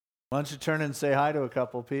Why don't you turn and say hi to a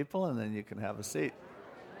couple people, and then you can have a seat.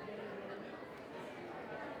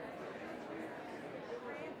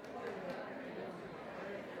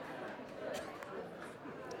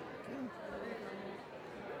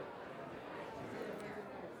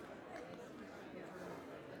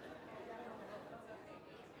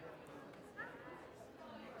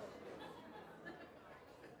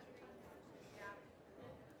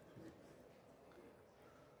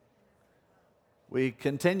 We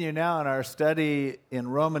continue now in our study in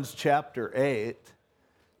Romans chapter 8,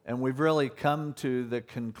 and we've really come to the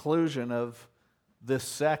conclusion of this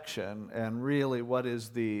section and really what is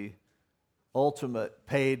the ultimate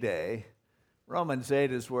payday. Romans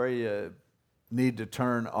 8 is where you need to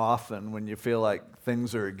turn often when you feel like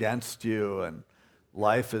things are against you and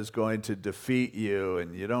life is going to defeat you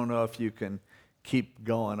and you don't know if you can keep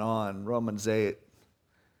going on. Romans 8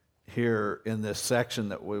 here in this section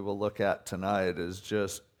that we will look at tonight is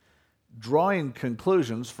just drawing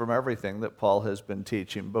conclusions from everything that Paul has been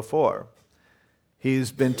teaching before.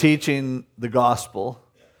 He's been teaching the gospel,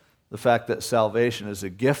 the fact that salvation is a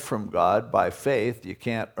gift from God by faith. You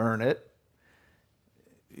can't earn it.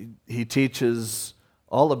 He teaches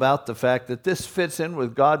all about the fact that this fits in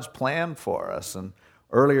with God's plan for us. And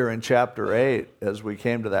earlier in chapter 8, as we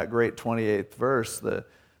came to that great 28th verse, the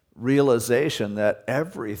realization that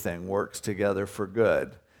everything works together for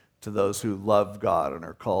good to those who love God and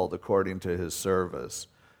are called according to his service.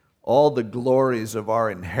 All the glories of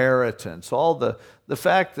our inheritance, all the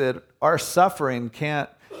fact that our suffering can't,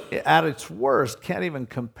 at its worst, can't even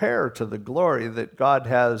compare to the glory that God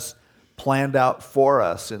has planned out for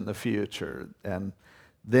us in the future. And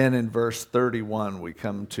then in verse 31, we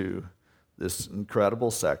come to this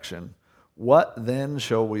incredible section. What then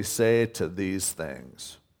shall we say to these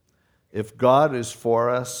things? If God is for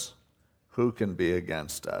us, who can be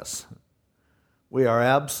against us? We are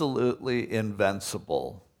absolutely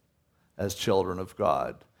invincible as children of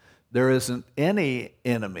God. There isn't any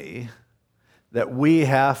enemy that we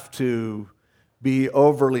have to be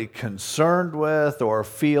overly concerned with or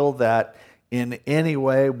feel that in any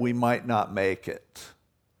way we might not make it.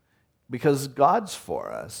 Because God's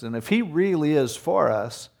for us. And if he really is for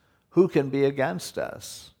us, who can be against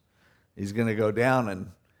us? He's going to go down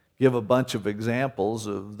and give a bunch of examples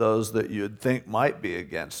of those that you'd think might be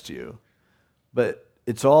against you. But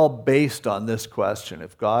it's all based on this question.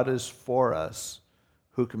 If God is for us,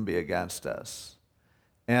 who can be against us?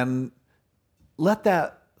 And let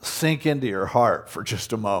that sink into your heart for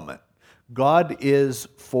just a moment. God is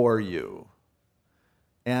for you.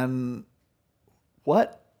 And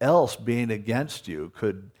what else being against you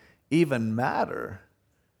could even matter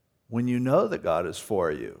when you know that God is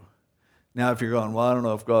for you? Now, if you're going, well, I don't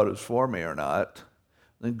know if God is for me or not,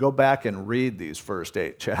 then go back and read these first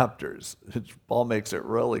 8 chapters. Paul makes it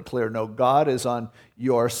really clear. No, God is on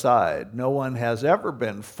your side. No one has ever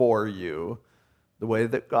been for you the way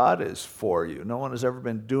that God is for you. No one has ever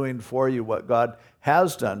been doing for you what God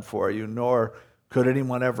has done for you, nor could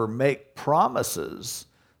anyone ever make promises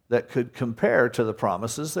that could compare to the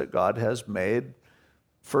promises that God has made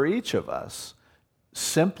for each of us,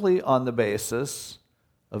 simply on the basis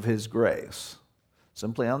of his grace,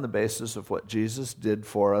 simply on the basis of what Jesus did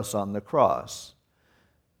for us on the cross.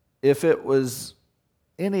 If it was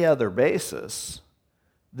any other basis,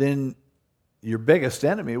 then your biggest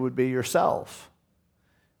enemy would be yourself.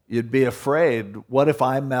 You'd be afraid, what if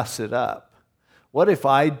I mess it up? What if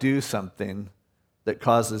I do something that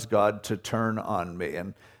causes God to turn on me?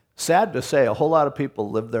 And sad to say, a whole lot of people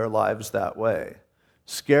live their lives that way,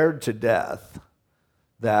 scared to death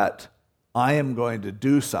that I am going to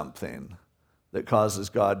do something that causes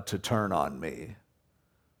God to turn on me.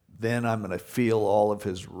 Then I'm going to feel all of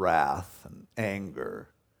his wrath and anger.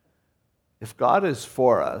 If God is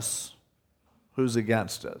for us, who's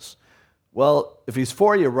against us? Well, if he's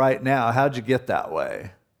for you right now, how'd you get that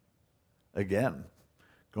way? Again,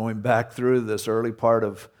 going back through this early part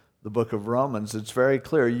of the book of Romans, it's very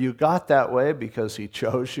clear. You got that way because he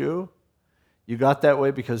chose you. You got that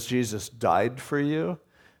way because Jesus died for you.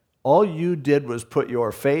 All you did was put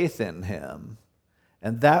your faith in him,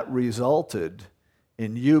 and that resulted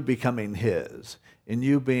in you becoming his, in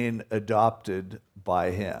you being adopted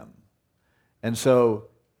by him. And so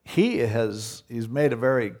he's made a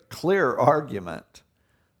very clear argument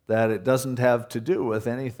that it doesn't have to do with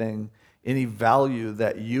anything, any value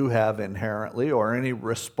that you have inherently or any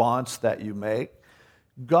response that you make.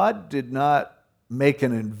 God did not make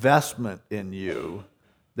an investment in you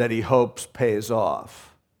that he hopes pays off.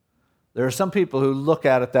 There are some people who look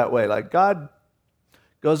at it that way, like God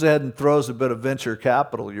goes ahead and throws a bit of venture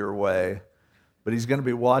capital your way, but he's going to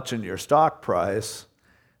be watching your stock price,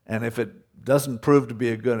 And if it doesn't prove to be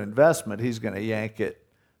a good investment, he's going to yank it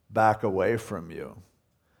back away from you.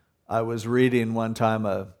 I was reading one time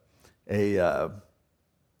a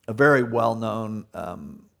very well-known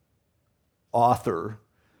author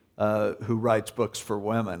who writes books for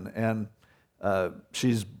women, and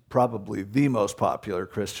she's probably the most popular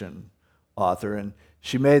Christian author, and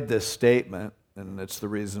she made this statement, and it's the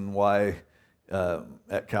reason why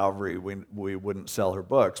at Calvary we wouldn't sell her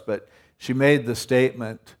books, but she made the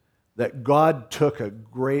statement that God took a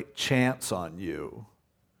great chance on you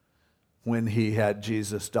when he had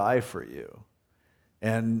Jesus die for you.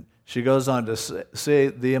 And she goes on to say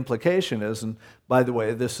the implication is, and by the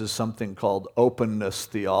way, this is something called openness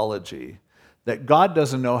theology, that God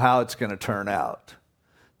doesn't know how it's going to turn out,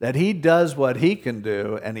 that he does what he can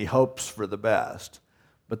do and he hopes for the best.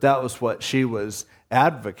 But that was what she was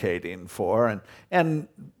advocating for. And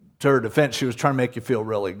to her defense, she was trying to make you feel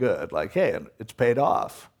really good, like, hey, it's paid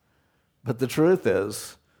off. But the truth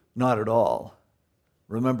is, not at all.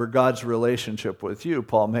 Remember, God's relationship with you,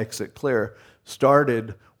 Paul makes it clear,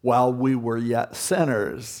 started while we were yet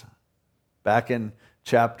sinners, back in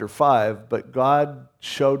chapter 5. But God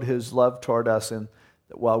showed his love toward us in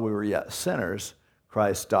that while we were yet sinners,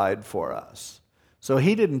 Christ died for us. So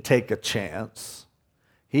he didn't take a chance.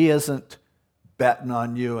 He isn't betting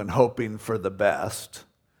on you and hoping for the best,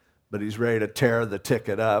 but he's ready to tear the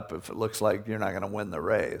ticket up if it looks like you're not going to win the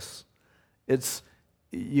race.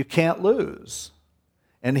 You can't lose.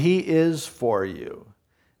 And he is for you.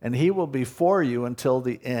 And he will be for you until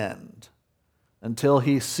the end, until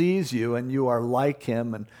he sees you and you are like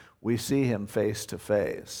him and we see him face to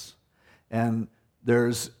face. And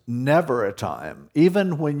there's never a time,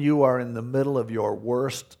 even when you are in the middle of your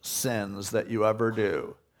worst sins that you ever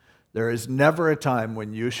do, there is never a time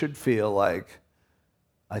when you should feel like,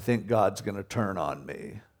 I think God's going to turn on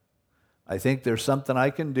me. I think there's something I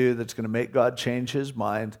can do that's going to make God change his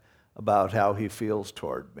mind about how he feels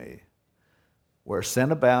toward me. Where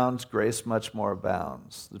sin abounds, grace much more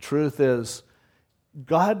abounds. The truth is,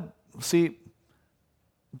 God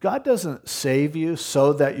doesn't save you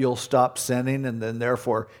so that you'll stop sinning and then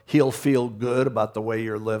therefore he'll feel good about the way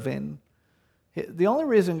you're living. The only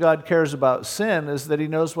reason God cares about sin is that he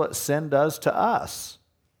knows what sin does to us.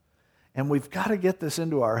 And we've got to get this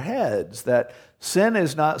into our heads, that sin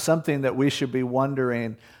is not something that we should be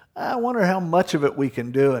wondering, I wonder how much of it we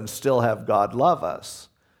can do and still have God love us.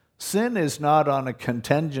 Sin is not on a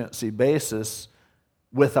contingency basis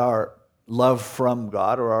with our love from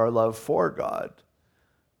God or our love for God.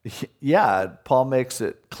 Yeah, Paul makes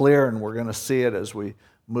it clear, and we're going to see it as we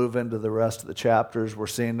move into the rest of the chapters. We're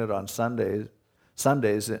seeing it on Sundays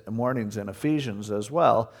mornings in Ephesians as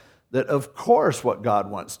well, that of course what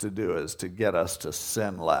God wants to do is to get us to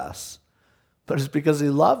sin less. But it's because he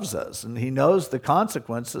loves us, and he knows the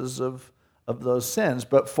consequences of those sins.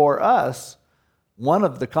 But for us, one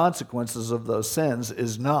of the consequences of those sins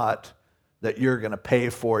is not that you're going to pay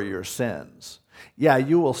for your sins. Yeah,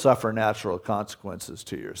 you will suffer natural consequences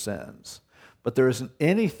to your sins, but there isn't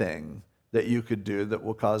anything that you could do that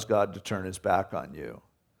will cause God to turn his back on you,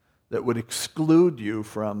 that would exclude you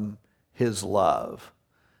from his love.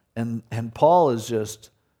 And Paul is just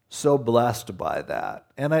so blessed by that.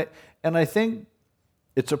 And I think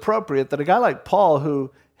it's appropriate that a guy like Paul,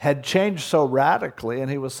 who had changed so radically, and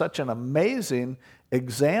he was such an amazing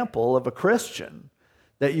example of a Christian,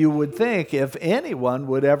 that you would think if anyone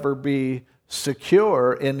would ever be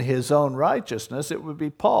secure in his own righteousness, it would be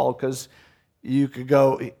Paul, because you could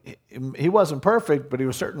go, he wasn't perfect, but he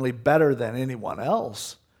was certainly better than anyone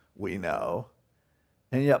else we know.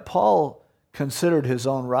 And yet Paul considered his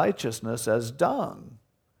own righteousness as dung.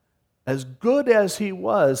 As good as he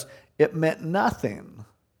was, it meant nothing,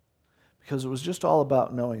 because it was just all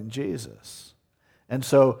about knowing Jesus. And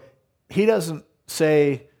so he doesn't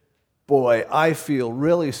say, boy, I feel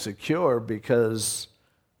really secure because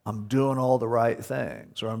I'm doing all the right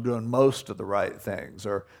things, or I'm doing most of the right things,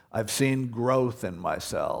 or I've seen growth in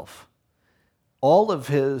myself. All of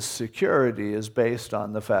his security is based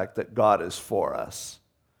on the fact that God is for us,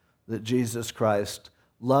 that Jesus Christ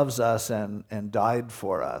loves us and died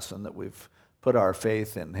for us, and that we've put our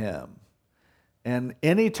faith in him. And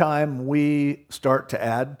anytime we start to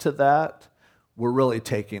add to that, we're really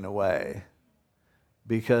taking away.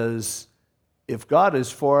 Because if God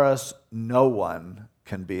is for us, no one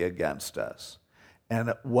can be against us.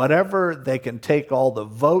 And whatever, they can take all the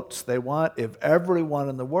votes they want. If everyone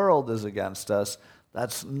in the world is against us,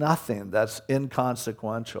 that's nothing. That's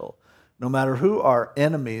inconsequential. No matter who our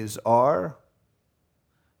enemies are,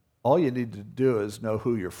 all you need to do is know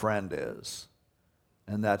who your friend is.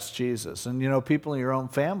 And that's Jesus. And people in your own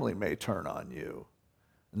family may turn on you.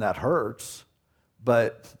 and that hurts,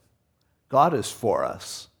 but God is for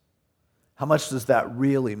us. How much does that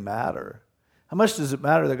really matter? How much does it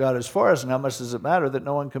matter that God is for us, and how much does it matter that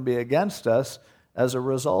no one can be against us as a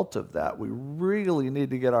result of that? We really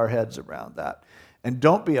need to get our heads around that. And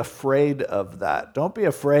don't be afraid of that. Don't be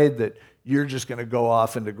afraid that you're just going to go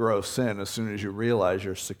off into gross sin as soon as you realize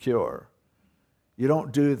you're secure. You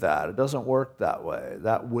don't do that. It doesn't work that way.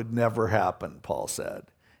 That would never happen, Paul said.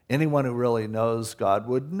 Anyone who really knows God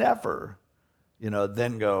would never,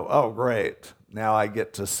 then go, oh, great, now I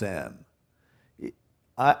get to sin.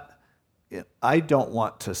 I don't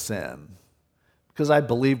want to sin because I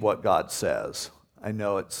believe what God says. I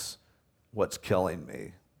know it's what's killing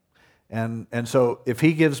me. And so if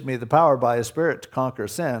he gives me the power by his Spirit to conquer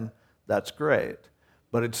sin, that's great.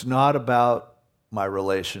 But it's not about my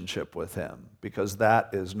relationship with him, because that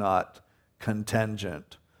is not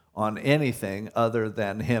contingent on anything other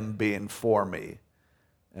than him being for me.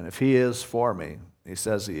 And if he is for me, he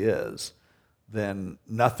says he is, then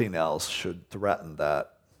nothing else should threaten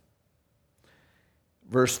that.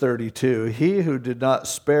 Verse 32, he who did not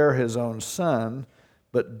spare his own son,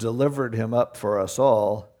 but delivered him up for us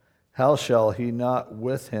all, how shall he not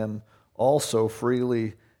with him also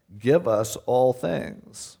freely give us all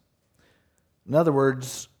things? In other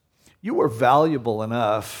words, you were valuable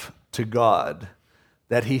enough to God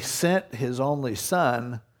that he sent his only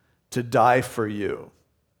son to die for you.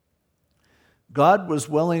 God was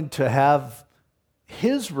willing to have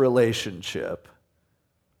his relationship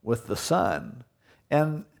with the Son,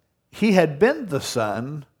 and he had been the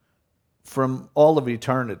Son from all of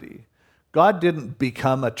eternity. God didn't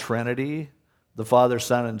become a Trinity, the Father,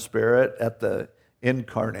 Son, and Spirit, at the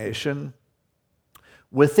incarnation.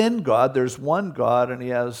 Within God, there's one God, and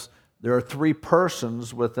there are three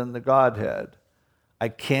persons within the Godhead. I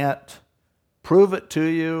can't prove it to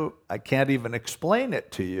you. I can't even explain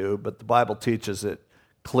it to you, but the Bible teaches it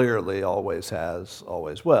clearly, always has,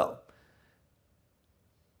 always will.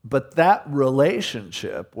 But that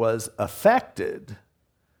relationship was affected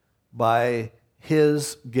by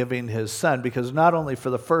his giving his son, because not only for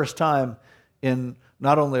the first time in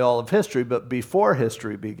not only all of history, but before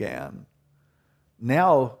history began,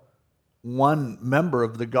 now one member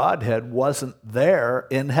of the Godhead wasn't there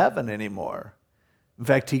in heaven anymore. In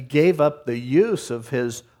fact, he gave up the use of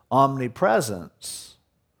his omnipresence.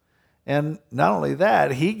 And not only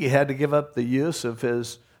that, he had to give up the use of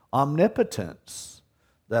his omnipotence,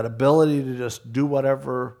 that ability to just do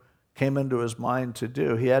whatever came into his mind to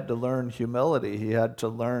do. He had to learn humility. He had to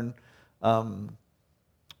learn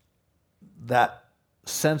that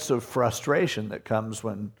sense of frustration that comes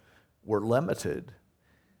when we're limited.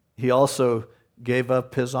 He also gave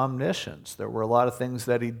up his omniscience. There were a lot of things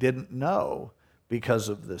that he didn't know because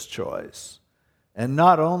of this choice. And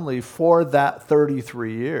not only for that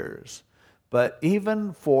 33 years, but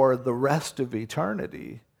even for the rest of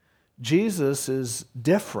eternity, Jesus is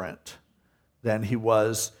different than he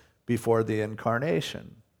was before the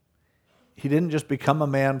incarnation. He didn't just become a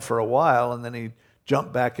man for a while and then he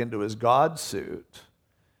jumped back into his God suit.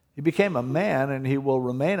 He became a man, and he will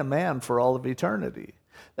remain a man for all of eternity.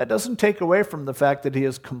 That doesn't take away from the fact that he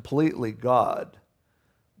is completely God.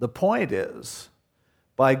 The point is,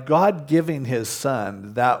 by God giving his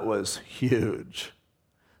son, that was huge.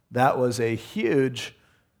 That was a huge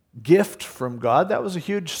gift from God. That was a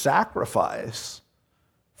huge sacrifice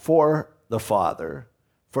for the Father,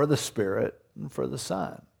 for the Spirit, and for the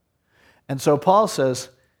Son. And so Paul says,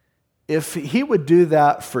 if he would do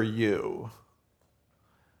that for you,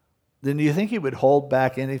 then do you think he would hold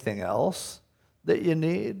back anything else that you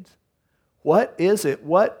need? What is it?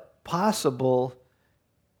 What possible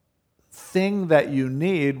thing that you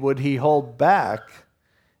need would he hold back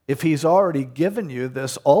if he's already given you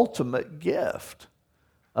this ultimate gift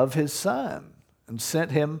of his son and sent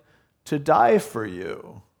him to die for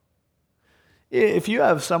you? If you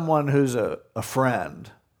have someone who's a friend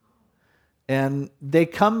and they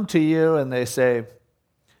come to you and they say,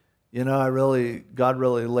 God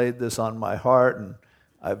really laid this on my heart, and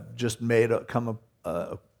I've just come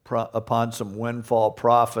upon some windfall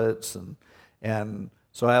profits, and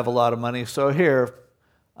so I have a lot of money. So here,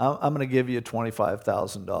 I'm going to give you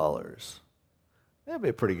 $25,000. That'd be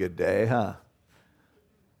a pretty good day, huh?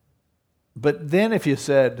 But then if you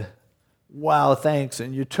said, wow, thanks,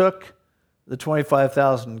 and you took the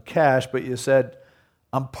 $25,000 cash, but you said,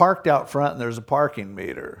 I'm parked out front and there's a parking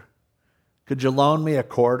meter. Could you loan me a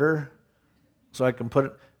quarter so I can put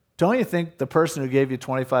it? Don't you think the person who gave you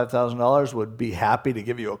 $25,000 would be happy to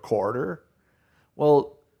give you a quarter?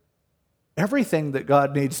 Well, everything that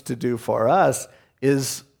God needs to do for us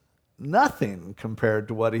is nothing compared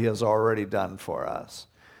to what he has already done for us.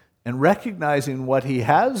 And recognizing what he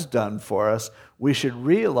has done for us, we should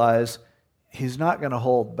realize he's not going to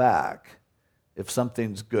hold back if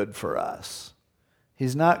something's good for us.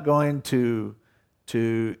 He's not going to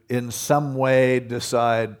in some way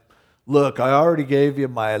decide, look, I already gave you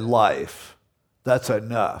my life. That's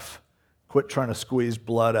enough. Quit trying to squeeze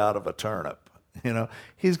blood out of a turnip.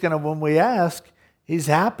 He's going to, when we ask, he's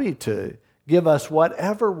happy to give us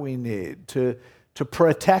whatever we need, to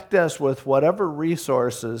protect us with whatever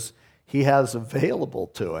resources he has available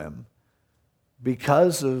to him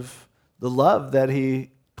because of the love that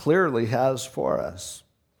he clearly has for us.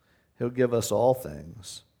 He'll give us all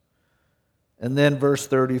things. And then verse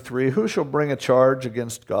 33, who shall bring a charge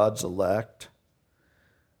against God's elect?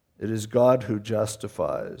 It is God who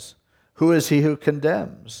justifies. Who is he who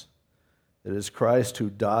condemns? It is Christ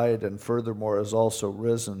who died and furthermore is also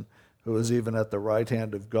risen, who is even at the right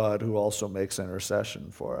hand of God, who also makes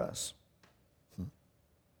intercession for us.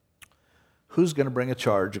 Who's going to bring a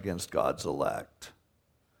charge against God's elect?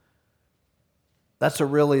 That's a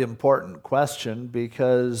really important question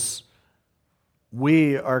because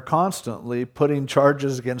we are constantly putting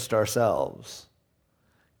charges against ourselves,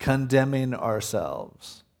 condemning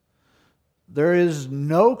ourselves. There is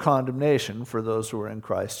no condemnation for those who are in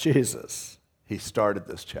Christ Jesus. He started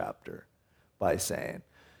this chapter by saying.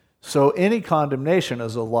 So any condemnation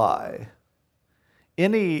is a lie.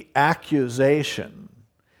 Any accusation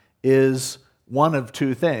is one of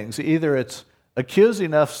two things. Either it's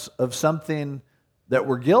accusing us of something that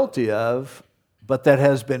we're guilty of, but that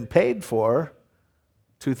has been paid for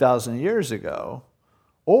 2,000 years ago,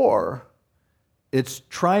 or it's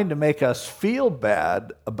trying to make us feel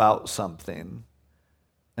bad about something,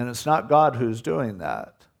 and it's not God who's doing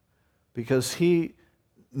that, because He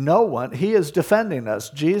is defending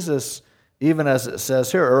us. Jesus, even as it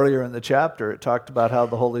says here earlier in the chapter, it talked about how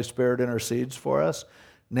the Holy Spirit intercedes for us.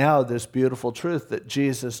 Now this beautiful truth that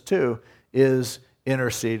Jesus too is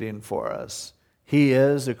interceding for us. He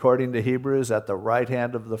is, according to Hebrews, at the right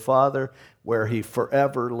hand of the Father, where he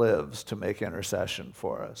forever lives to make intercession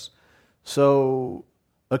for us. So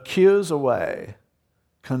accuse away,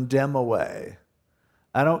 condemn away.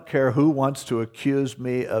 I don't care who wants to accuse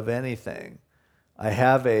me of anything. I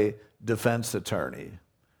have a defense attorney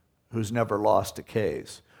who's never lost a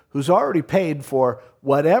case, who's already paid for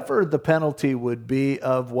whatever the penalty would be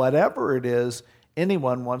of whatever it is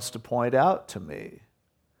anyone wants to point out to me.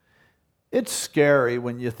 It's scary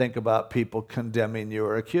when you think about people condemning you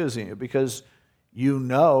or accusing you because we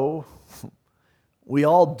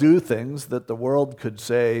all do things that the world could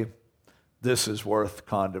say, this is worth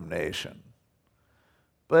condemnation.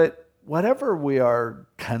 But whatever we are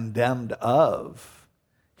condemned of,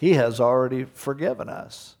 he has already forgiven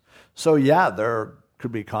us. So yeah, there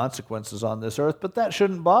could be consequences on this earth, but that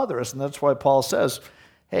shouldn't bother us. And that's why Paul says,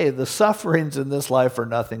 hey, the sufferings in this life are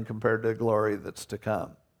nothing compared to the glory that's to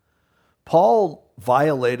come. Paul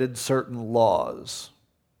violated certain laws,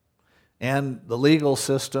 and the legal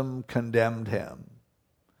system condemned him.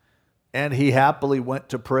 And he happily went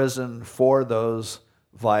to prison for those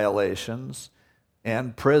violations,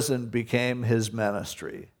 and prison became his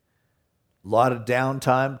ministry. A lot of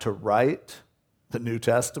downtime to write the New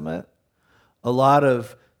Testament, a lot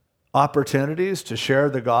of opportunities to share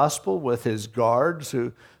the gospel with his guards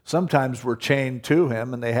who sometimes were chained to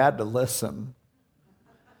him and they had to listen.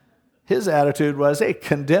 His attitude was, hey,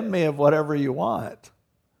 condemn me of whatever you want.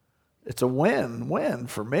 It's a win-win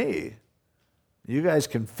for me. You guys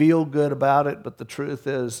can feel good about it, but the truth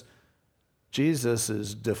is, Jesus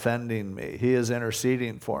is defending me. He is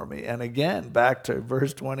interceding for me. And again, back to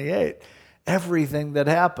verse 28, everything that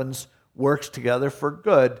happens works together for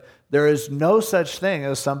good. There is no such thing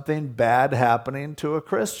as something bad happening to a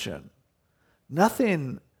Christian.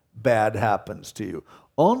 Nothing bad happens to you.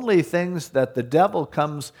 Only things that the devil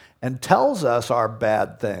comes and tells us are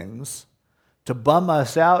bad things to bum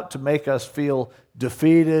us out, to make us feel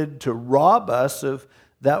defeated, to rob us of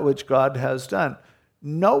that which God has done.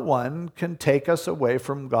 No one can take us away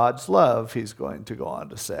from God's love, he's going to go on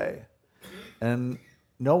to say. And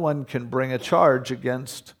no one can bring a charge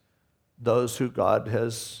against those who God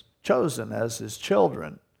has chosen as his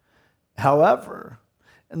children. However,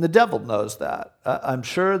 and the devil knows that. I'm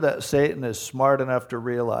sure that Satan is smart enough to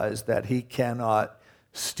realize that he cannot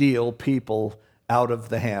steal people out of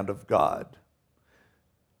the hand of God.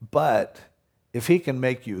 But if he can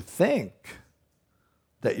make you think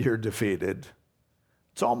that you're defeated,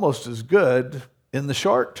 it's almost as good in the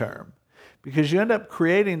short term because you end up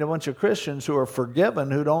creating a bunch of Christians who are forgiven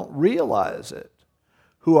who don't realize it,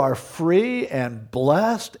 who are free and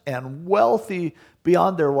blessed and wealthy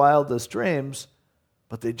beyond their wildest dreams,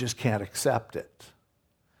 but they just can't accept it.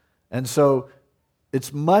 And so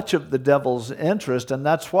it's much of the devil's interest, and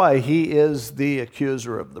that's why he is the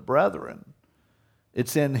accuser of the brethren.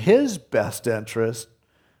 It's in his best interest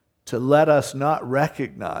to let us not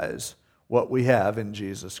recognize what we have in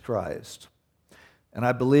Jesus Christ. And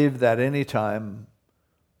I believe that anytime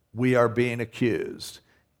we are being accused,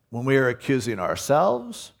 when we are accusing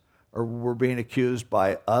ourselves or we're being accused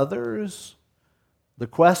by others, the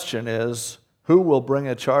question is, who will bring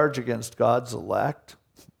a charge against God's elect?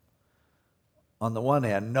 On the one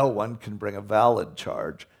hand, no one can bring a valid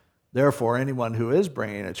charge. Therefore, anyone who is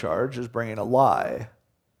bringing a charge is bringing a lie.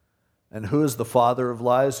 And who is the father of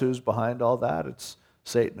lies? Who's behind all that? It's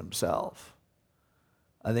Satan himself.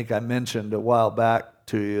 I think I mentioned a while back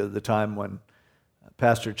to you the time when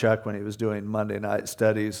Pastor Chuck, when he was doing Monday night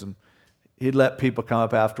studies, and he'd let people come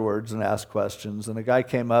up afterwards and ask questions. And a guy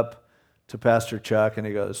came up to Pastor Chuck and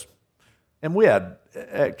he goes, and we had,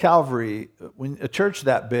 at Calvary, when a church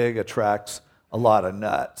that big attracts a lot of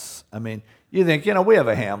nuts. I mean, you think, we have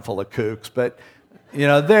a handful of kooks, but,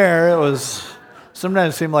 there it was,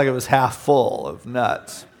 sometimes it seemed like it was half full of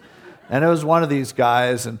nuts. And it was one of these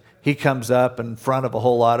guys, and he comes up in front of a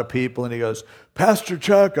whole lot of people, and he goes, Pastor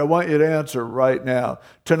Chuck, I want you to answer right now.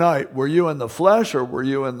 Tonight, were you in the flesh or were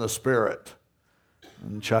you in the spirit?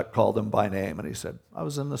 And Chuck called him by name, and he said, I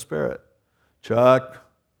was in the spirit. Chuck,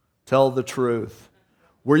 tell the truth.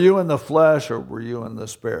 Were you in the flesh or were you in the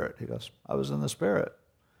spirit? He goes, I was in the spirit.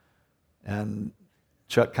 And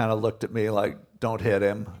Chuck kind of looked at me like, don't hit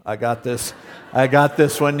him. I got this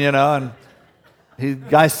one, And the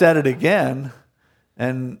guy said it again,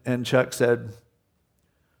 and Chuck said,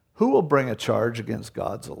 who will bring a charge against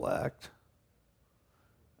God's elect?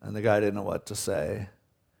 And the guy didn't know what to say.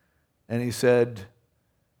 And he said,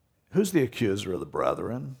 who's the accuser of the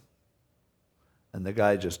brethren? And the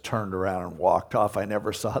guy just turned around and walked off. I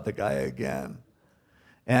never saw the guy again.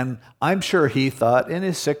 And I'm sure he thought, in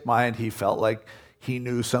his sick mind, he felt like he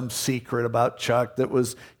knew some secret about Chuck that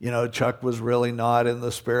was, Chuck was really not in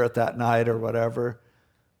the spirit that night or whatever.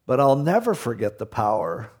 But I'll never forget the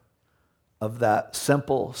power of that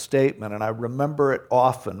simple statement. And I remember it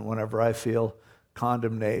often whenever I feel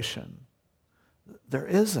condemnation. There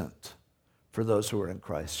isn't for those who are in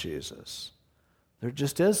Christ Jesus. There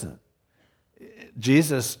just isn't.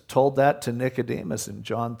 Jesus told that to Nicodemus in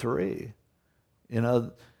John 3.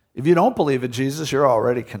 If you don't believe in Jesus, you're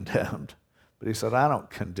already condemned. But he said, I don't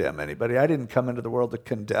condemn anybody. I didn't come into the world to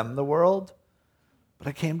condemn the world, but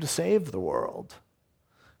I came to save the world.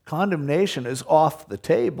 Condemnation is off the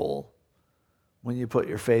table when you put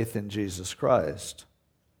your faith in Jesus Christ.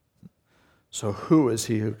 So who is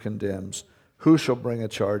he who condemns? Who shall bring a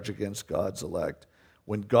charge against God's elect?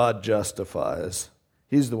 When God justifies,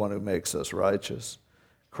 he's the one who makes us righteous.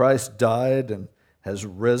 Christ died and has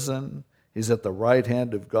risen. He's at the right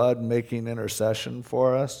hand of God making intercession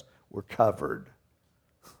for us. We're covered.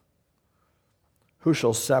 Who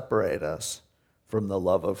shall separate us from the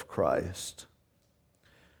love of Christ?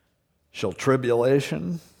 Shall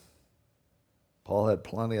tribulation, Paul had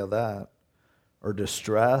plenty of that, or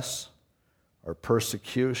distress, or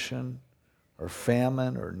persecution, or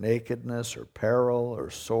famine, or nakedness, or peril, or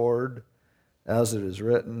sword, as it is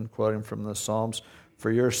written, quoting from the Psalms,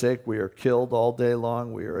 for your sake we are killed all day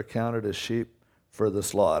long, we are accounted as sheep for the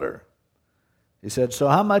slaughter. He said, so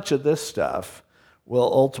how much of this stuff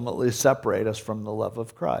will ultimately separate us from the love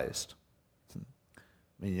of Christ? I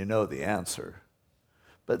mean, you know the answer.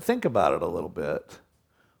 But think about it a little bit.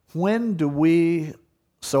 When do we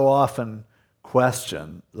so often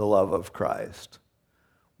question the love of Christ?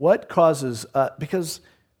 What causes us? Because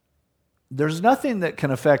there's nothing that can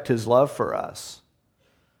affect his love for us.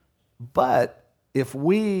 But if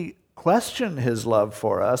we question his love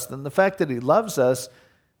for us, then the fact that he loves us,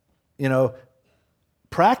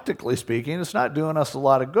 practically speaking, it's not doing us a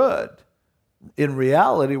lot of good. In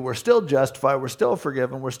reality, we're still justified, we're still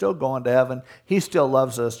forgiven, we're still going to heaven. He still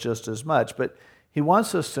loves us just as much. But he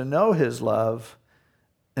wants us to know his love.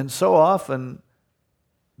 And so often,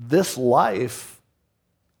 this life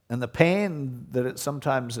and the pain that it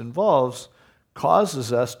sometimes involves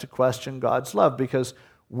causes us to question God's love, because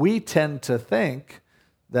we tend to think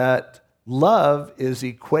that love is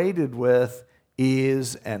equated with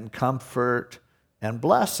ease and comfort and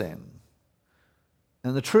blessing.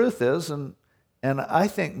 And the truth is, and I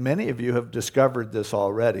think many of you have discovered this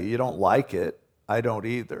already. You don't like it. I don't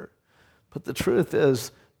either. But the truth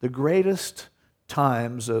is, the greatest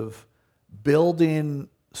times of building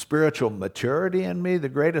spiritual maturity in me, the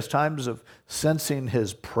greatest times of sensing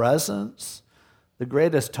his presence, the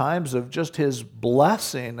greatest times of just his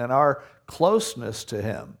blessing and our closeness to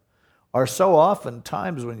him are so often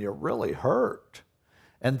times when you're really hurt.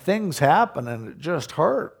 and things happen and it just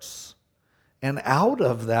hurts. And out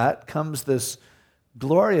of that comes this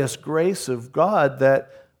glorious grace of God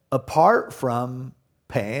that apart from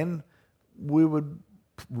pain, we would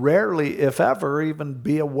rarely, if ever, even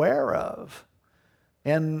be aware of.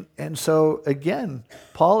 And so, again,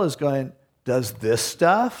 Paul is going, does this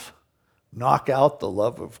stuff knock out the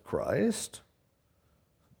love of Christ?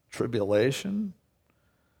 Tribulation?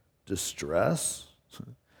 Distress?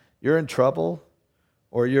 You're in trouble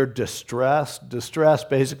or you're distressed. Distress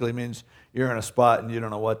basically means you're in a spot and you don't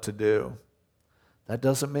know what to do. That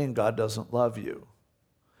doesn't mean God doesn't love you.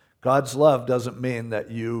 God's love doesn't mean that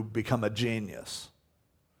you become a genius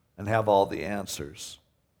and have all the answers.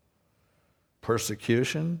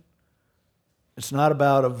 Persecution, it's not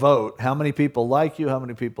about a vote. How many people like you, how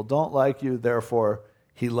many people don't like you, therefore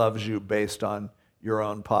he loves you based on your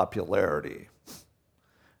own popularity.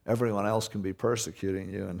 Everyone else can be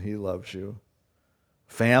persecuting you and he loves you.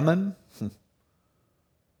 Famine,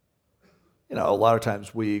 a lot of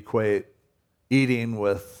times we equate eating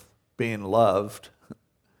with being loved.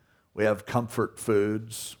 We have comfort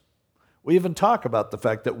foods. We even talk about the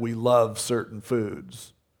fact that we love certain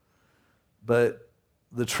foods. But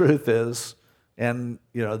the truth is, and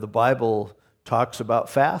the Bible talks about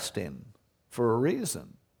fasting for a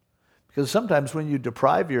reason. Because sometimes when you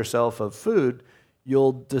deprive yourself of food,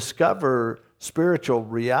 you'll discover spiritual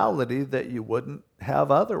reality that you wouldn't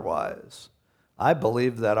have otherwise. I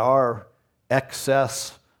believe that our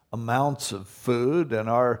excess amounts of food and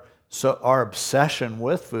our obsession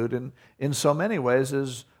with food in so many ways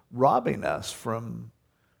is robbing us from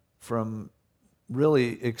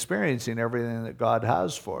really experiencing everything that God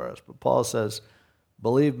has for us. But Paul says,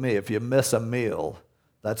 believe me, if you miss a meal,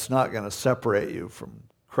 that's not going to separate you from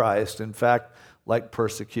Christ. In fact, like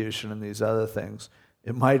persecution and these other things,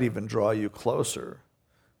 it might even draw you closer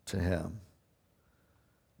to him.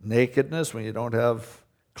 Nakedness, when you don't have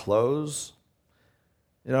clothes.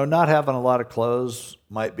 Not having a lot of clothes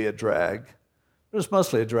might be a drag, but it's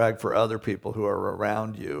mostly a drag for other people who are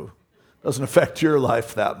around you. It doesn't affect your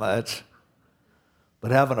life that much.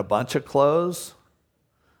 But having a bunch of clothes,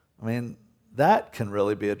 that can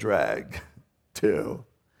really be a drag, too.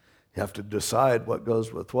 You have to decide what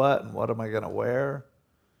goes with what and what am I going to wear.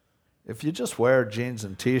 If you just wear jeans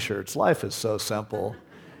and T-shirts, life is so simple.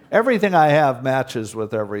 Everything I have matches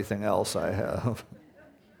with everything else I have.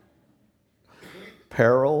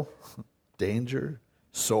 Peril, danger,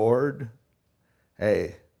 sword.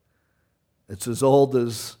 Hey, it's as old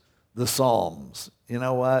as the Psalms. You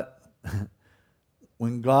know what?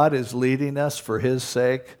 When God is leading us for his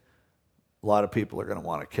sake, a lot of people are going to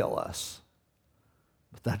want to kill us.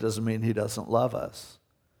 But that doesn't mean he doesn't love us.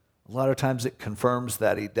 A lot of times it confirms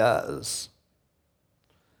that he does.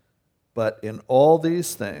 But in all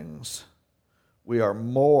these things, we are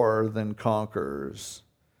more than conquerors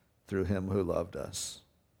through him who loved us.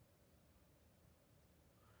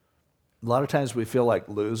 A lot of times we feel like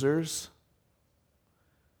losers,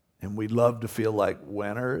 and we love to feel like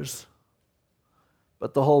winners.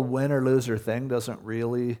 But the whole winner-loser thing doesn't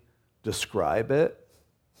really describe it.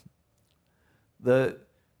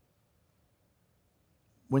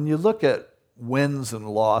 When you look at wins and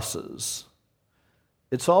losses,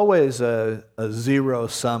 it's always a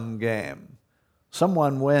zero-sum game.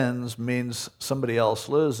 Someone wins means somebody else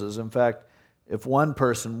loses. In fact, if one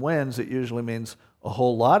person wins, it usually means a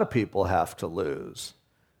whole lot of people have to lose.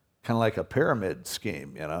 Kind of like a pyramid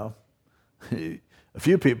scheme, A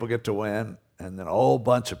few people get to win, and then a whole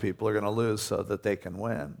bunch of people are going to lose so that they can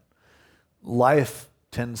win. Life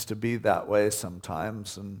tends to be that way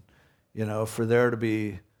sometimes, and, for there to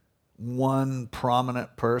be one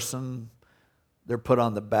prominent person, they're put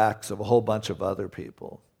on the backs of a whole bunch of other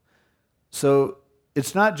people. So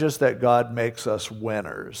it's not just that God makes us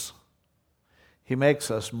winners. He makes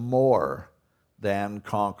us more than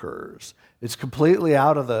conquerors. It's completely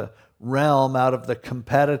out of the realm, out of the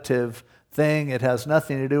competitive thing. It has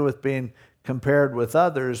nothing to do with being compared with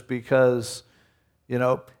others because,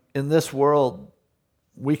 in this world,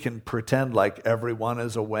 we can pretend like everyone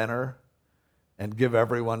is a winner and give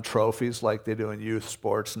everyone trophies like they do in youth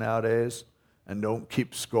sports nowadays and don't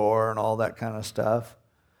keep score and all that kind of stuff.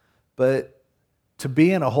 But to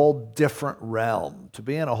be in a whole different realm, to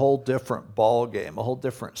be in a whole different ball game, a whole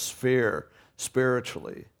different sphere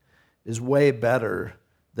spiritually is way better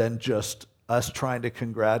than just us trying to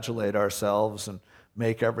congratulate ourselves and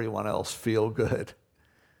make everyone else feel good.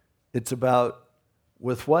 It's about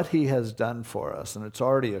with what he has done for us, and it's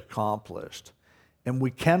already accomplished. And we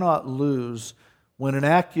cannot lose. When an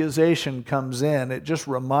accusation comes in, it just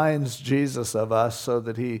reminds Jesus of us so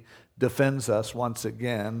that he defends us once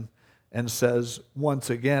again. and says, once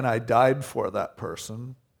again, I died for that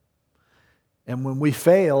person. And when we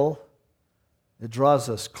fail, it draws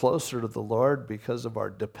us closer to the Lord because of our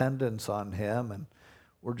dependence on Him. And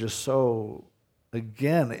we're just so,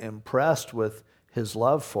 again, impressed with His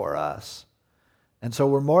love for us. And so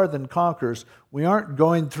we're more than conquerors. We aren't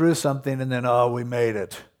going through something and then, oh, we made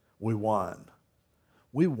it. We won.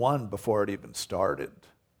 We won before it even started.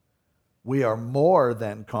 We are more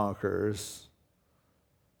than conquerors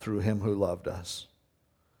through Him who loved us.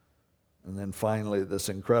 And then finally, this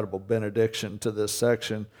incredible benediction to this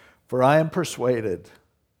section. For I am persuaded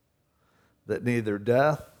that neither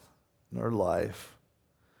death nor life,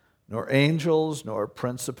 nor angels, nor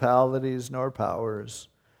principalities, nor powers,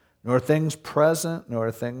 nor things present,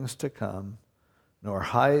 nor things to come, nor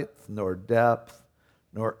height, nor depth,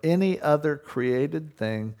 nor any other created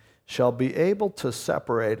thing shall be able to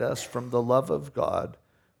separate us from the love of God,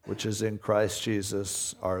 which is in Christ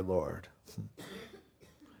Jesus our Lord.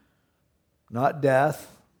 Not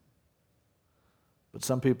death, but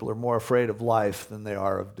some people are more afraid of life than they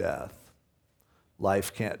are of death.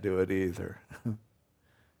 Life can't do it either.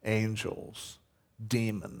 Angels,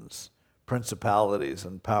 demons, principalities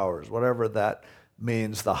and powers, whatever that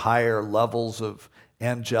means, the higher levels of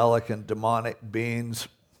angelic and demonic beings,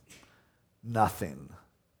 nothing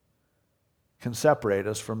can separate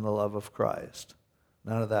us from the love of Christ.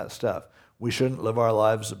 None of that stuff. We shouldn't live our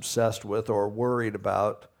lives obsessed with or worried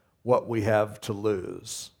about what we have to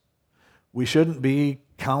lose. We shouldn't be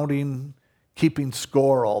keeping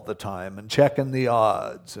score all the time and checking the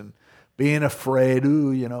odds and being afraid,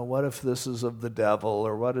 what if this is of the devil,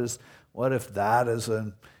 or what if that is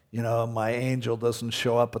my angel doesn't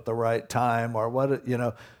show up at the right time, or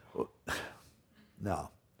no.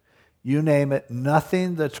 You name it,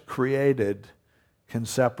 nothing that's created can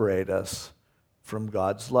separate us from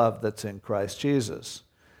God's love that's in Christ Jesus.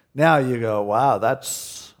 Now you go, wow,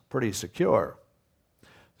 that's pretty secure.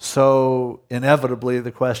 So inevitably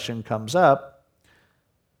the question comes up,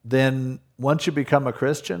 then once you become a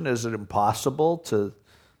Christian, is it impossible to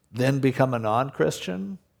then become a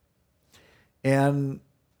non-Christian? And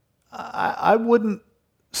I wouldn't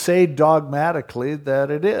say dogmatically that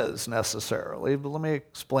it is necessarily, but let me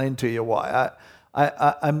explain to you why.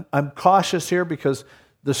 I'm cautious here because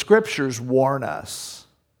the Scriptures warn us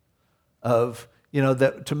of,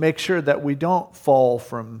 that to make sure that we don't fall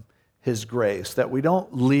from His grace, that we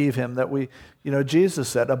don't leave Him, that we, Jesus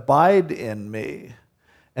said, abide in me.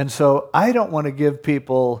 And so I don't want to give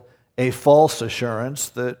people a false assurance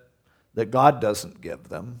that God doesn't give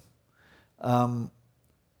them.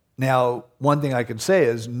 Now, one thing I can say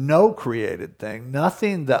is no created thing,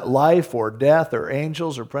 nothing that life or death or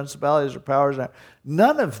angels or principalities or powers,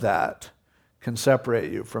 none of that can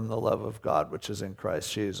separate you from the love of God, which is in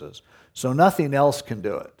Christ Jesus. So nothing else can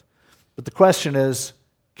do it. But the question is,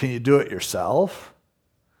 can you do it yourself?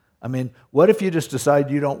 I mean, what if you just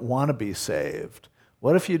decide you don't want to be saved?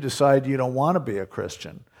 What if you decide you don't want to be a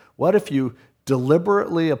Christian? What if you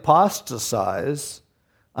deliberately apostatize?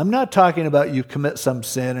 I'm not talking about you commit some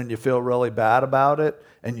sin and you feel really bad about it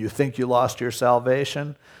and you think you lost your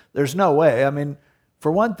salvation. There's no way. I mean,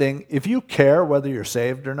 for one thing, if you care whether you're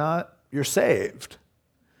saved or not, you're saved.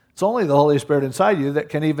 It's only the Holy Spirit inside you that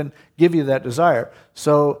can even give you that desire.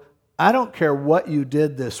 So I don't care what you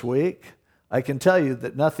did this week. I can tell you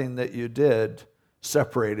that nothing that you did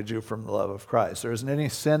separated you from the love of Christ. There isn't any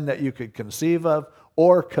sin that you could conceive of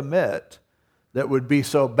or commit that would be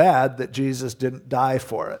so bad that Jesus didn't die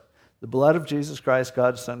for it. The blood of Jesus Christ,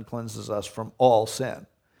 God's Son, cleanses us from all sin.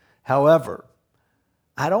 However,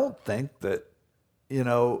 I don't think that,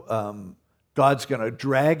 God's going to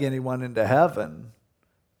drag anyone into heaven,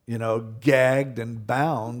 gagged and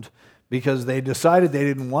bound because they decided they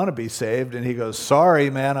didn't want to be saved. And He goes, sorry,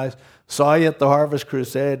 man, I saw you at the Harvest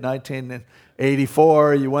Crusade,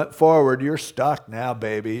 1984. You went forward. You're stuck now,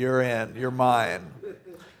 baby. You're in. You're mine.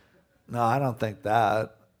 No, I don't think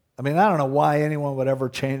that. I mean, I don't know why anyone would ever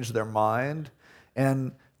change their mind.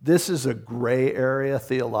 And this is a gray area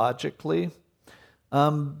theologically.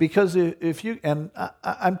 Because if you, and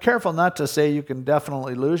I'm careful not to say you can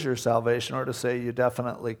definitely lose your salvation or to say you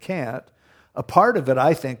definitely can't. A part of it,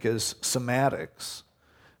 I think, is semantics.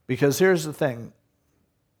 Because here's the thing.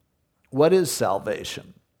 What is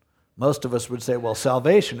salvation? Most of us would say, well,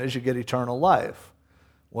 salvation is you get eternal life.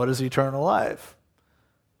 What is eternal life?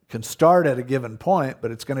 It can start at a given point,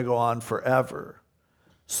 but it's going to go on forever.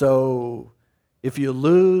 So if you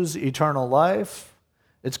lose eternal life,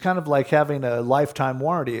 it's kind of like having a lifetime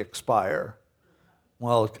warranty expire.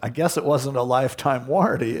 Well, I guess it wasn't a lifetime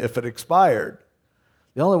warranty if it expired.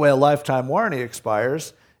 The only way a lifetime warranty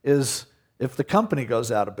expires is if the company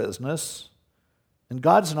goes out of business, and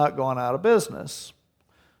God's not going out of business.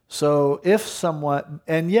 So if someone,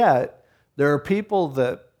 and yet there are people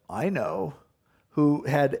that I know who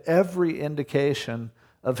had every indication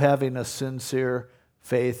of having a sincere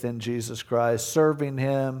faith in Jesus Christ, serving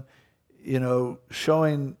him,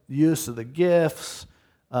 showing use of the gifts,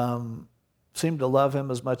 seemed to love him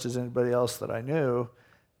as much as anybody else that I knew,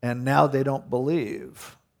 and now they don't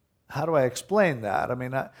believe. How do I explain that? I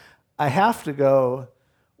mean, I have to go,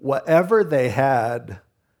 whatever they had,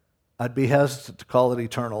 I'd be hesitant to call it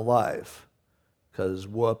eternal life, because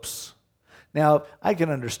whoops. Now, I can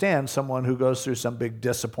understand someone who goes through some big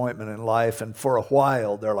disappointment in life, and for a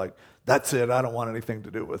while they're like, that's it, I don't want anything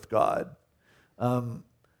to do with God.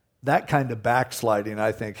 That kind of backsliding,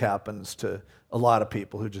 I think, happens to a lot of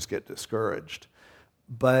people who just get discouraged.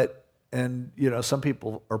 Some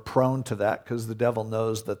people are prone to that because the devil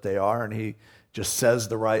knows that they are, and he just says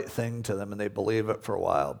the right thing to them, and they believe it for a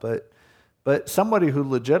while. But somebody who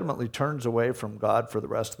legitimately turns away from God for the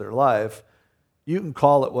rest of their life, you can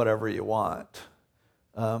call it whatever you want.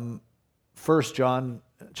 1 John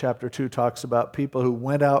chapter 2 talks about people who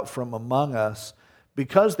went out from among us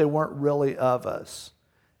because they weren't really of us.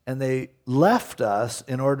 And they left us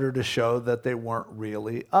in order to show that they weren't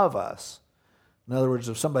really of us. In other words,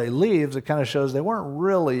 if somebody leaves, it kind of shows they weren't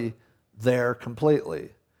really there completely.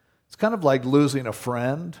 It's kind of like losing a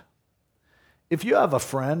friend. If you have a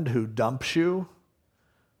friend who dumps you,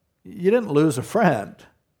 you didn't lose a friend.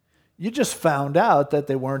 You just found out that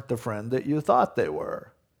they weren't the friend that you thought they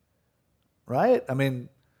were. Right? I mean,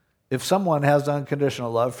 if someone has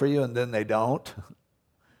unconditional love for you and then they don't,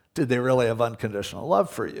 did they really have unconditional love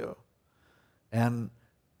for you? And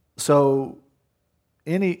so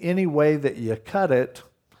any way that you cut it,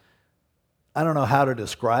 I don't know how to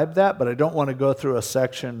describe that, but I don't want to go through a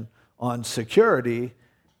section on security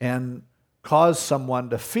and cause someone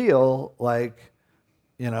to feel like,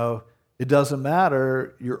 it doesn't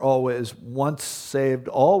matter, you're always once saved,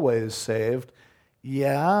 always saved.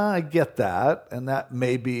 Yeah, I get that, and that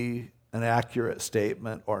may be an accurate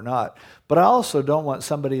statement or not. But I also don't want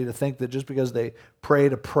somebody to think that just because they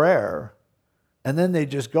prayed a prayer and then they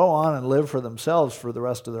just go on and live for themselves for the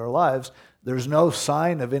rest of their lives, there's no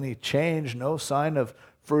sign of any change, no sign of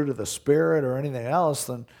fruit of the Spirit or anything else,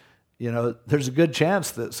 then, there's a good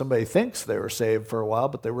chance that somebody thinks they were saved for a while,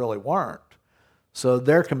 but they really weren't. So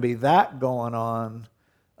there can be that going on.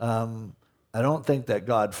 I don't think that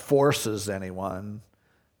God forces anyone,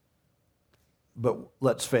 but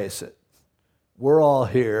let's face it, we're all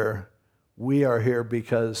here. We are here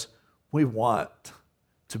because we want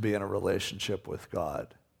to be in a relationship with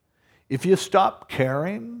God. If you stop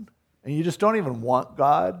caring and you just don't even want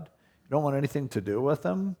God, you don't want anything to do with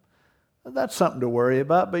him, that's something to worry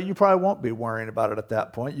about, but you probably won't be worrying about it at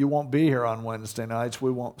that point. You won't be here on Wednesday nights.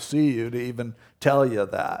 We won't see you to even tell you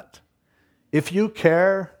that. If you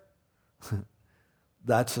care,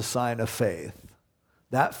 that's a sign of faith.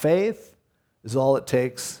 That faith is all it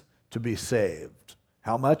takes to be saved.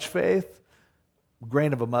 How much faith? A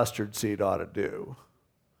grain of a mustard seed ought to do.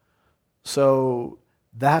 So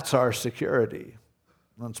that's our security.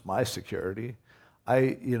 That's my security.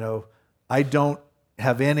 I don't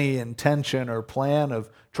have any intention or plan of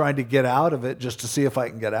trying to get out of it just to see if I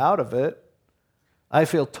can get out of it. I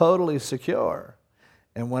feel totally secure.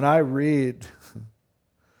 And when I read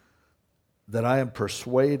that I am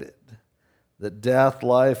persuaded that death,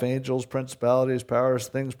 life, angels, principalities, powers,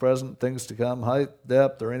 things present, things to come, height,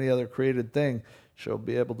 depth, or any other created thing shall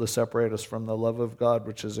be able to separate us from the love of God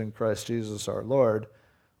which is in Christ Jesus our Lord.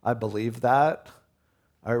 I believe that.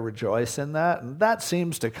 I rejoice in that. And that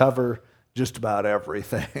seems to cover just about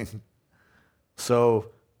everything.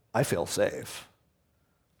 So I feel safe.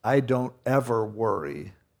 I don't ever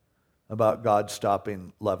worry about God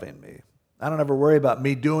stopping loving me. I don't ever worry about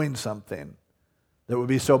me doing something that would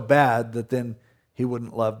be so bad that then he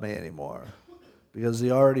wouldn't love me anymore. Because he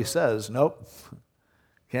already says, nope,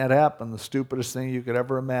 can't happen. The stupidest thing you could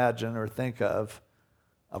ever imagine or think of,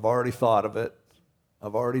 I've already thought of it.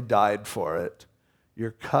 I've already died for it.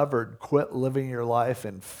 You're covered. Quit living your life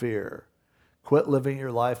in fear. Quit living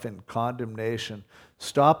your life in condemnation.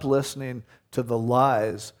 Stop listening to the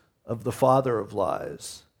lies of the father of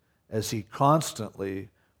lies as he constantly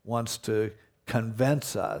wants to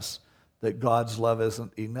convince us that God's love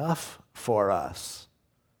isn't enough for us.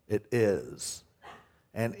 It is.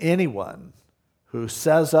 And anyone who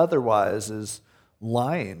says otherwise is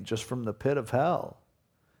lying just from the pit of hell.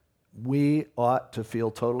 We ought to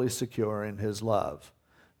feel totally secure in his love.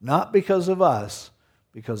 Not because of us,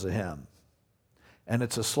 because of him. And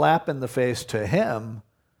it's a slap in the face to him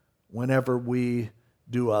whenever we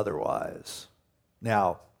do otherwise.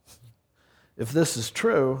 Now, if this is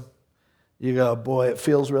true, you go, boy, it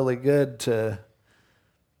feels really good to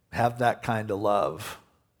have that kind of love.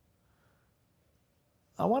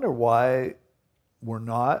 I wonder why we're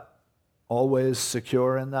not always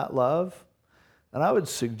secure in that love. And I would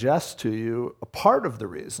suggest to you a part of the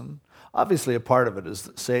reason, obviously a part of it is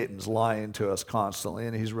that Satan's lying to us constantly,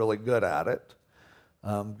 and he's really good at it,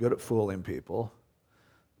 good at fooling people.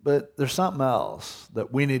 But there's something else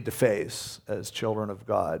that we need to face as children of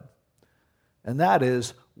God, and that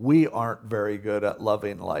is we aren't very good at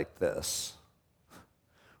loving like this.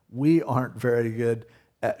 We aren't very good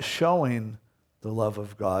at showing the love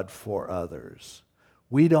of God for others.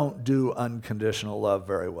 We don't do unconditional love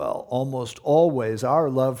very well. Almost always, our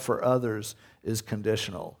love for others is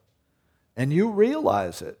conditional. And you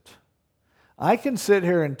realize it. I can sit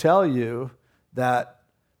here and tell you that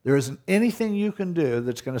there isn't anything you can do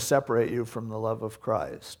that's going to separate you from the love of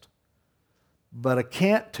Christ. But I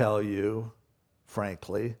can't tell you,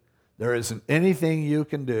 frankly, there isn't anything you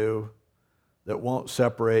can do that won't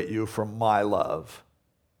separate you from my love.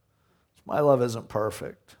 My love isn't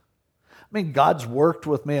perfect. I mean, God's worked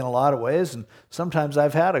with me in a lot of ways, and sometimes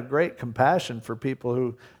I've had a great compassion for people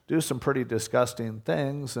who do some pretty disgusting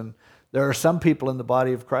things, and there are some people in the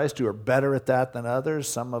body of Christ who are better at that than others,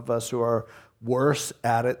 some of us who are worse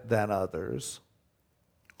at it than others.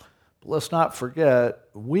 But let's not forget,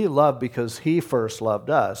 we love because He first loved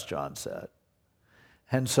us, John said.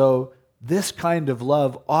 And so this kind of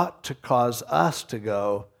love ought to cause us to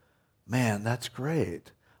go, man, that's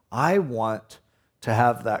great. I want to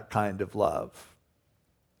have that kind of love.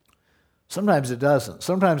 Sometimes it doesn't.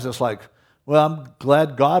 Sometimes it's like, well, I'm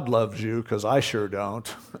glad God loves you because I sure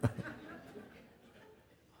don't.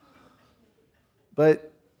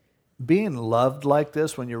 But being loved like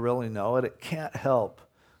this, when you really know it, it can't help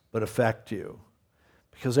but affect you.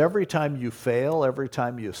 Because every time you fail, every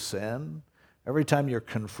time you sin, every time you're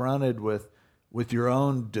confronted with your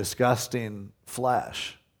own disgusting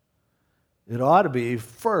flesh, it ought to be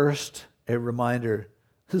first a reminder,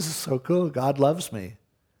 this is so cool, God loves me,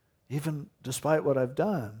 even despite what I've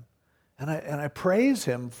done. And I praise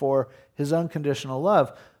Him for His unconditional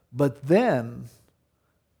love. But then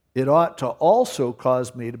it ought to also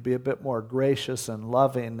cause me to be a bit more gracious and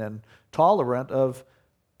loving and tolerant of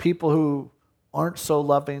people who aren't so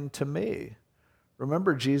loving to me.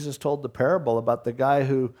 Remember, Jesus told the parable about the guy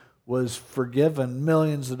who was forgiven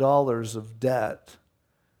millions of dollars of debt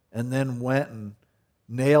and then went and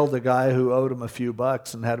nailed a guy who owed him a few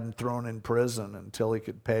bucks and had him thrown in prison until he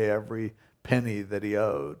could pay every penny that he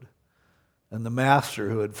owed. And the master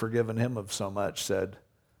who had forgiven him of so much said,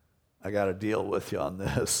 I got to deal with you on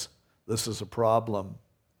this. This is a problem.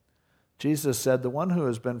 Jesus said, the one who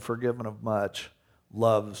has been forgiven of much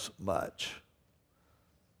loves much.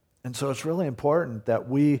 And so it's really important that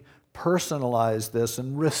we personalize this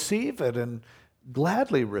and receive it and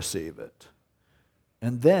gladly receive it.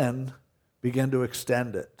 And then begin to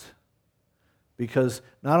extend it. Because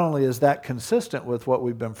not only is that consistent with what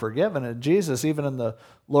we've been forgiven, and Jesus, even in the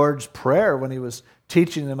Lord's Prayer, when He was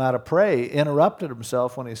teaching them how to pray, interrupted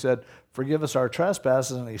Himself when He said, forgive us our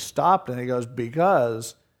trespasses, and He stopped and He goes,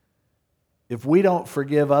 because if we don't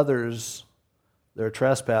forgive others their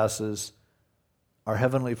trespasses, our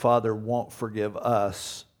Heavenly Father won't forgive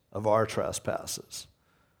us of our trespasses.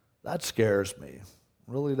 That scares me. It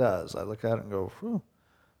really does. I look at it and go, whew.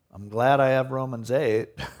 I'm glad I have Romans 8.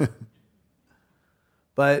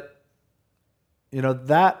 But,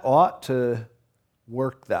 that ought to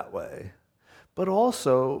work that way. But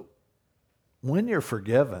also, when you're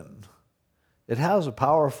forgiven, it has a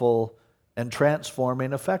powerful and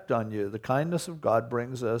transforming effect on you. The kindness of God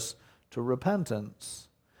brings us to repentance.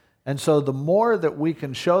 And so the more that we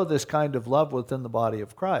can show this kind of love within the body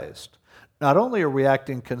of Christ, not only are we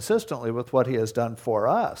acting consistently with what He has done for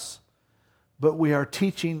us, but we are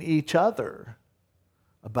teaching each other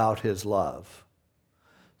about His love.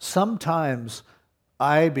 Sometimes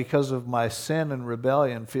I, because of my sin and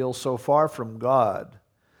rebellion, feel so far from God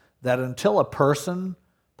that until a person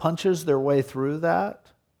punches their way through that,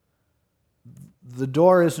 the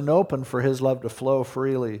door isn't open for His love to flow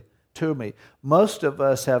freely to me. Most of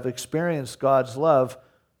us have experienced God's love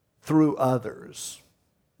through others,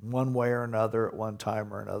 one way or another, at one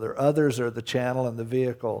time or another. Others are the channel and the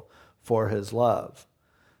vehicle for His love.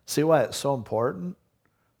 See why it's so important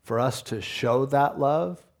for us to show that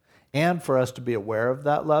love and for us to be aware of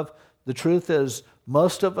that love? The truth is,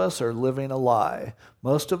 most of us are living a lie.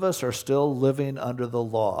 Most of us are still living under the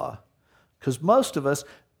law. Because most of us,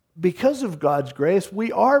 because of God's grace,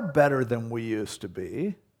 we are better than we used to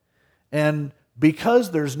be. And because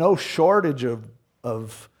there's no shortage of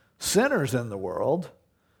of sinners in the world,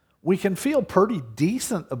 we can feel pretty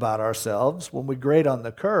decent about ourselves when we grade on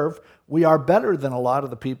the curve. We are better than a lot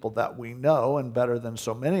of the people that we know and better than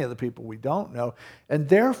so many of the people we don't know. And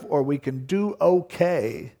therefore, we can do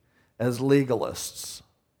okay as legalists.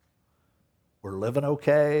 We're living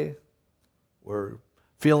okay. We're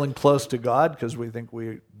feeling close to God because we think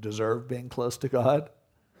we deserve being close to God.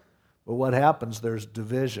 But what happens? There's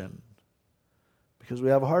division. Because we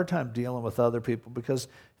have a hard time dealing with other people, because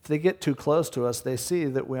if they get too close to us, they see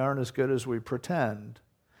that we aren't as good as we pretend.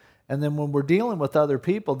 And then when we're dealing with other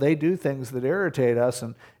people, they do things that irritate us,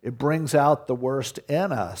 and it brings out the worst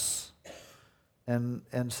in us. And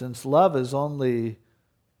since love is only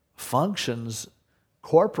functions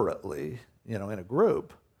corporately, in a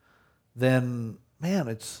group, then, man,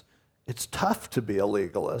 it's tough to be a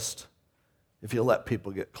legalist if you let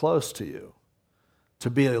people get close to you. To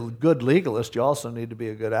be a good legalist, you also need to be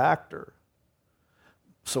a good actor.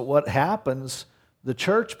 So what happens, the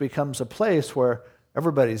church becomes a place where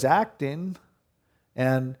everybody's acting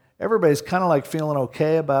and everybody's kind of like feeling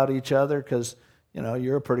okay about each other because,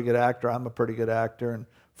 you're a pretty good actor, I'm a pretty good actor. And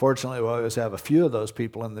fortunately, we always have a few of those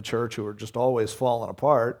people in the church who are just always falling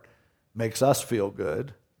apart. Makes us feel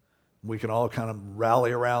good. We can all kind of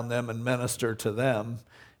rally around them and minister to them.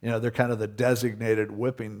 They're kind of the designated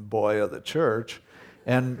whipping boy of the church.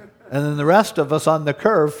 And then the rest of us on the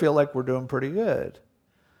curve feel like we're doing pretty good.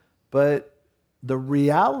 But the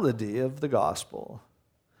reality of the gospel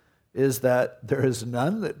is that there is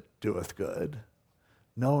none that doeth good.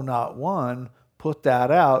 No, not one. Put that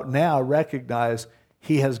out. Now recognize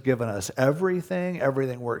He has given us everything.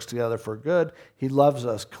 Everything works together for good. He loves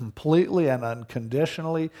us completely and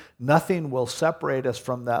unconditionally. Nothing will separate us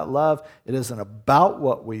from that love. It isn't about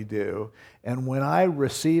what we do. And when I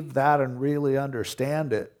receive that and really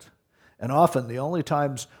understand it, and often the only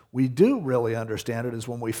times we do really understand it is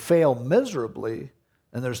when we fail miserably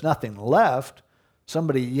and there's nothing left.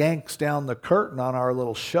 Somebody yanks down the curtain on our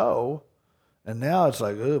little show, and now it's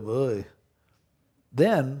like, oh boy.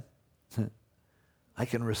 Then I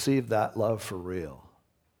can receive that love for real.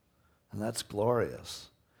 And that's glorious.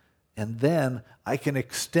 And then I can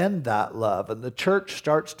extend that love. And the church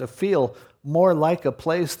starts to feel more like a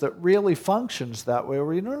place that really functions that way,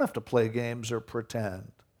 where you don't have to play games or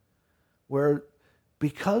pretend. Where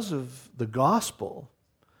because of the gospel,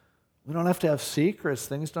 we don't have to have secrets.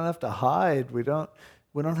 Things don't have to hide. We don't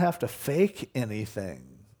have to fake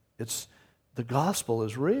anything. The gospel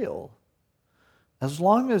is real. As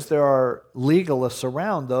long as there are legalists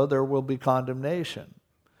around, though, there will be condemnation.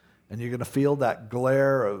 And you're going to feel that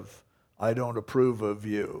glare of, I don't approve of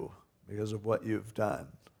you because of what you've done.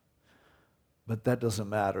 But that doesn't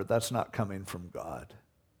matter. That's not coming from God.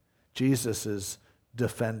 Jesus is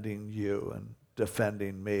defending you and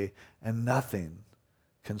defending me, and nothing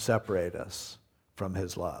can separate us from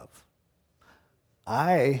His love.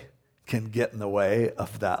 I can get in the way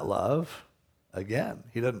of that love. Again,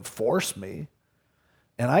 He doesn't force me.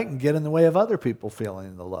 And I can get in the way of other people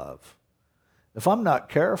feeling the love. If I'm not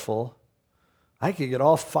careful, I can get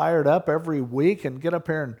all fired up every week and get up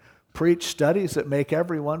here and preach studies that make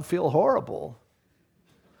everyone feel horrible.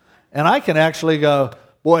 And I can actually go,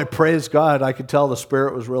 boy, praise God, I could tell the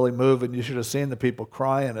Spirit was really moving. You should have seen the people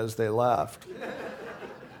crying as they left.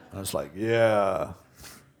 I was like, yeah.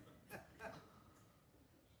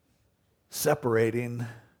 Separating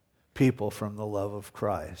people from the love of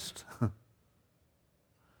Christ.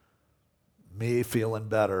 Me feeling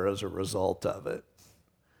better as a result of it.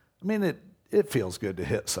 I mean, it feels good to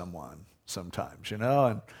hit someone sometimes,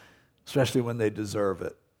 and especially when they deserve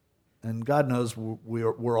it. And God knows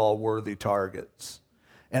we're all worthy targets.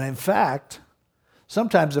 And in fact,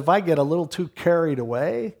 sometimes if I get a little too carried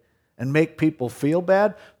away and make people feel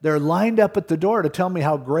bad, they're lined up at the door to tell me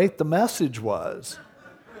how great the message was.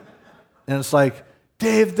 And it's like,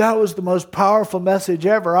 Dave, that was the most powerful message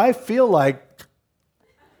ever. I feel like,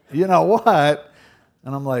 you know what?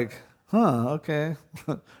 And I'm like, okay.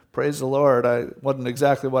 Praise the Lord. I wasn't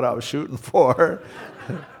exactly what I was shooting for.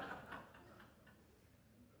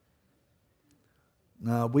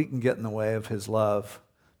 No, we can get in the way of His love,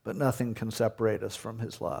 but nothing can separate us from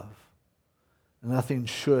His love. Nothing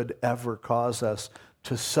should ever cause us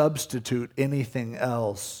to substitute anything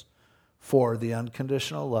else for the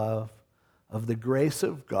unconditional love of the grace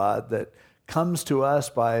of God that comes to us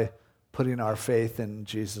by putting our faith in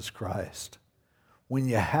Jesus Christ. When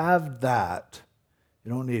you have that,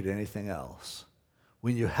 you don't need anything else.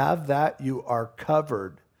 When you have that, you are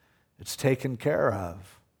covered. It's taken care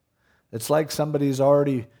of. It's like somebody's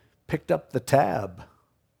already picked up the tab.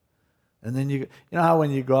 And then you know how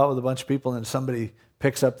when you go out with a bunch of people and somebody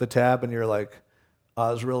picks up the tab and you're like,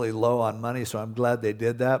 I was really low on money, so I'm glad they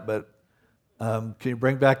did that, but can you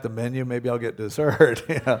bring back the menu? Maybe I'll get dessert.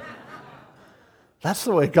 That's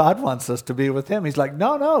the way God wants us to be with him. He's like,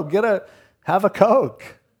 no, have a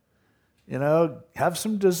Coke. Have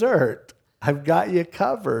some dessert. I've got you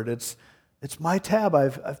covered. It's my tab.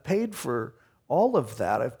 I've paid for all of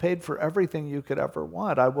that. I've paid for everything you could ever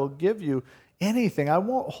want. I will give you anything. I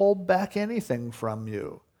won't hold back anything from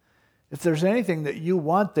you. If there's anything that you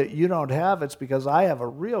want that you don't have, it's because I have a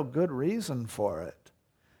real good reason for it.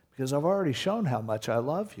 Because I've already shown how much I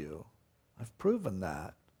love you. I've proven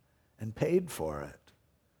that and paid for it.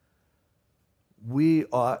 We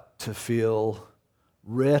ought to feel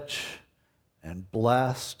rich and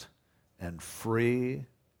blessed and free.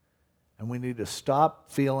 And we need to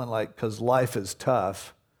stop feeling like, because life is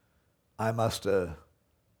tough, I must have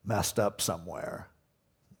messed up somewhere.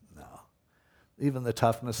 No. Even the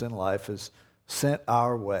toughness in life is sent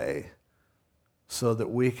our way so that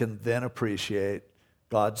we can then appreciate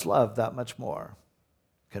God's love that much more,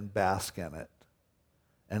 can bask in it.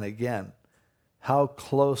 And again, how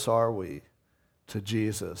close are we to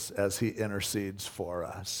Jesus as he intercedes for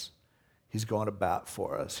us? He's going to bat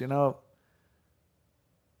for us.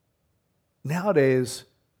 Nowadays,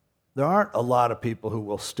 there aren't a lot of people who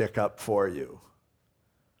will stick up for you.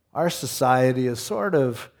 Our society is sort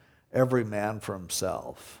of every man for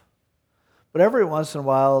himself. But every once in a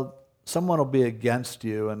while, someone will be against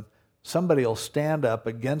you and somebody will stand up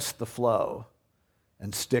against the flow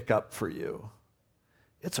and stick up for you.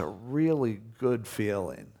 It's a really good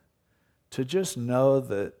feeling to just know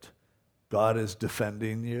that God is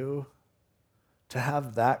defending you, to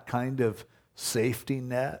have that kind of safety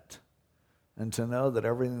net, and to know that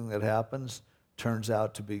everything that happens turns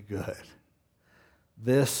out to be good.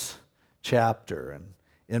 This chapter, and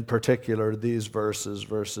in particular these verses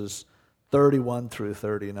 31 through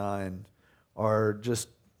 39, are just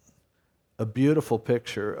a beautiful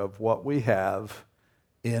picture of what we have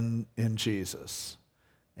in Jesus.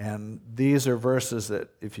 And these are verses that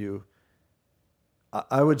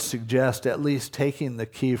I would suggest at least taking the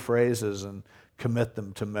key phrases and commit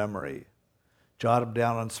them to memory. Jot them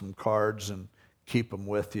down on some cards and keep them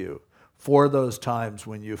with you for those times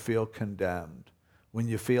when you feel condemned, when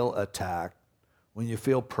you feel attacked, when you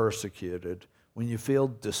feel persecuted, when you feel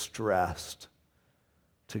distressed,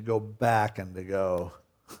 to go back and to go,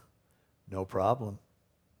 no problem.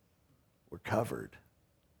 We're covered.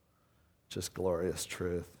 Just glorious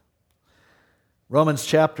truth. Romans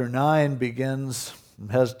chapter 9 begins, I'm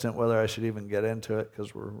hesitant whether I should even get into it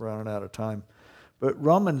because we're running out of time. But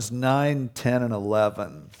Romans 9, 10, and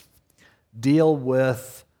 11 deal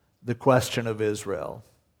with the question of Israel.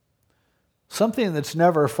 Something that's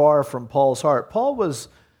never far from Paul's heart. Paul was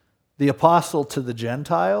the apostle to the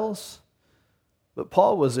Gentiles, but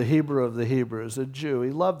Paul was a Hebrew of the Hebrews, a Jew.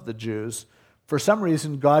 He loved the Jews. For some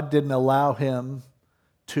reason, God didn't allow him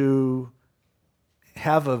to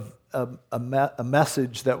have a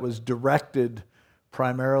message that was directed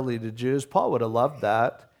primarily to Jews. Paul would have loved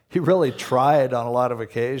that. He really tried on a lot of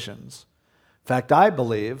occasions. In fact, I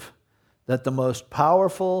believe that the most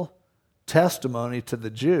powerful testimony to the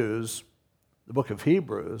Jews, the book of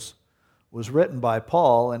Hebrews, was written by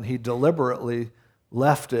Paul, and he deliberately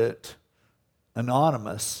left it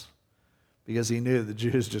anonymous because he knew the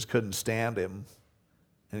Jews just couldn't stand him.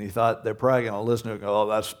 And he thought they're probably going to listen to him and go, oh,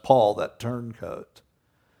 that's Paul, that turncoat.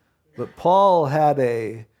 But Paul had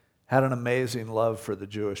an amazing love for the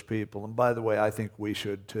Jewish people. And by the way, I think we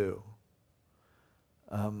should too.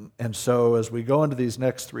 And so as we go into these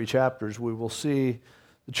next 3 chapters, we will see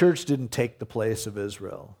the church didn't take the place of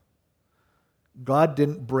Israel. God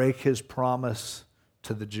didn't break his promise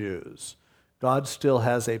to the Jews. God still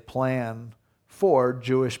has a plan for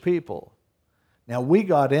Jewish people. Now, we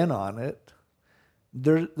got in on it.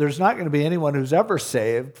 There's not going to be anyone who's ever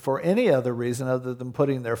saved for any other reason other than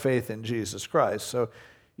putting their faith in Jesus Christ. So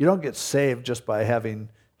you don't get saved just by having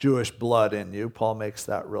Jewish blood in you. Paul makes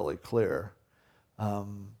that really clear.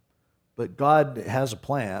 But God has a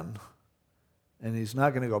plan, and he's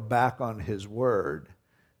not going to go back on his word.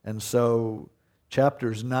 And so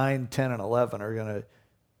chapters 9, 10, and 11 are going to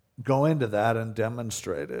go into that and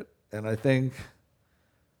demonstrate it. And I think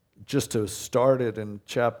just to start it in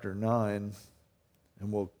chapter 9,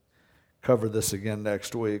 and we'll cover this again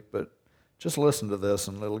next week, but just listen to this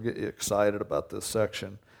and it'll get you excited about this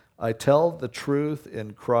section. I tell the truth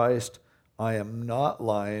in Christ, I am not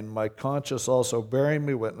lying, my conscience also bearing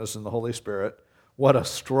me witness in the Holy Spirit. What a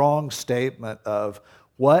strong statement of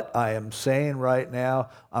what I am saying right now.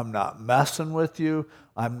 I'm not messing with you.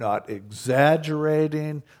 I'm not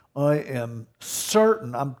exaggerating. I am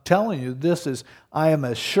certain, I'm telling you, I am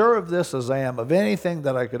as sure of this as I am of anything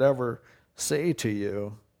that I could ever say to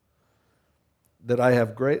you, that I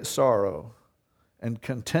have great sorrow and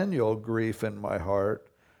continual grief in my heart,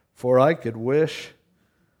 for I could wish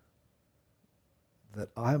that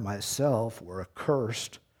I myself were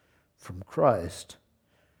accursed from Christ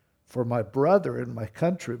for my brother and my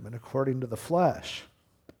countrymen according to the flesh.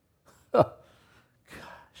 Gosh,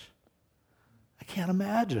 I can't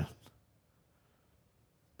imagine.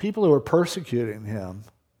 People who were persecuting him,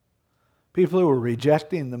 people who were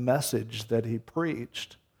rejecting the message that he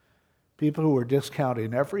preached, people who were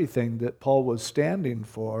discounting everything that Paul was standing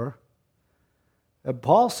for. And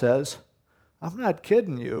Paul says, I'm not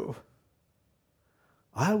kidding you.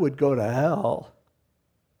 I would go to hell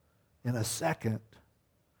in a second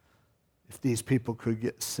if these people could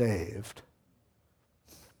get saved.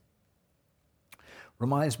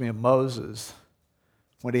 Reminds me of Moses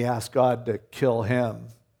when he asked God to kill him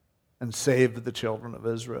and save the children of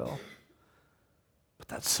Israel. But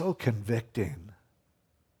that's so convicting.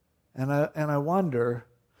 And I wonder,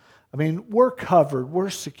 I mean, we're covered, we're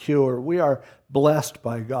secure, we are blessed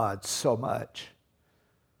by God so much.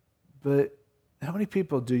 But how many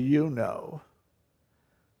people do you know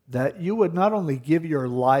that you would not only give your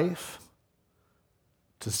life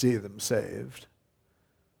to see them saved,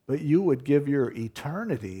 but you would give your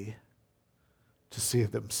eternity to see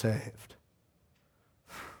them saved?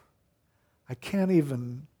 I can't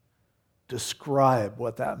even describe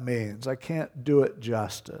what that means. I can't do it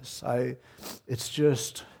justice. It's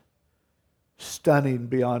just stunning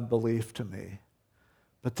beyond belief to me.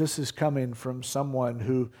 But this is coming from someone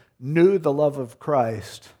who knew the love of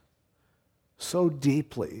Christ so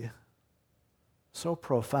deeply, so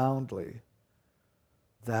profoundly,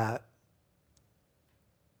 that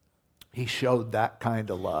he showed that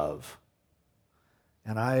kind of love.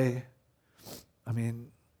 And I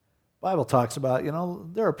mean, the Bible talks about,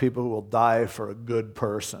 there are people who will die for a good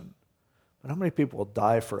person. But how many people will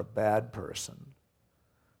die for a bad person?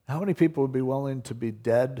 How many people would be willing to be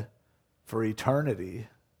dead for eternity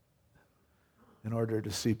in order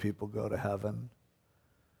to see people go to heaven?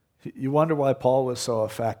 You wonder why Paul was so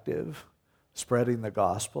effective spreading the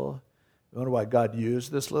gospel? You wonder why God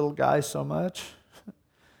used this little guy so much?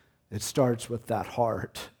 It starts with that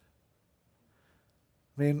heart.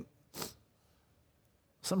 I mean,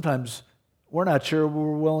 sometimes we're not sure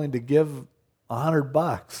we're willing to give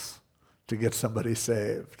 $100 to get somebody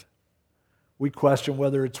saved. We question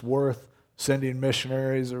whether it's worth sending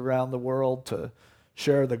missionaries around the world to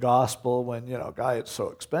share the gospel when, guy, it's so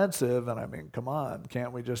expensive. And I mean, come on,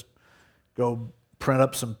 can't we just go print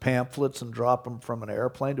up some pamphlets and drop them from an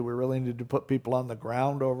airplane? Do we really need to put people on the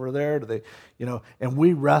ground over there? Do they, and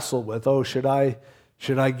we wrestle with, should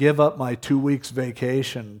I give up my 2 weeks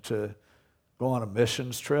vacation to go on a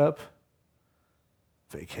missions trip?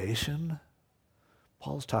 Vacation?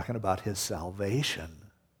 Paul's talking about his salvation.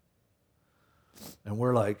 And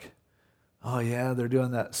we're like, oh yeah, they're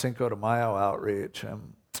doing that Cinco de Mayo outreach.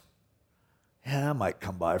 I might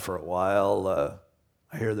come by for a while.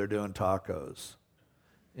 I hear they're doing tacos.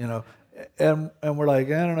 And we're like,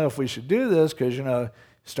 I don't know if we should do this because,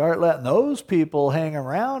 start letting those people hang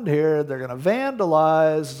around here, they're going to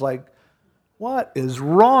vandalize. It's like, what is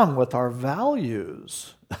wrong with our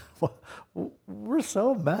values? We're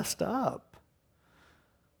so messed up.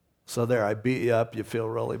 So there, I beat you up, you feel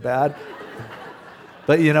really bad.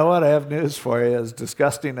 But you know what? I have news for you. As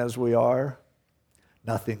disgusting as we are,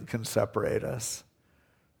 nothing can separate us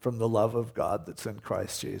from the love of God that's in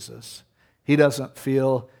Christ Jesus. He doesn't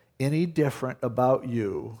feel any different about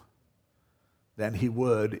you than he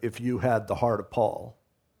would if you had the heart of Paul.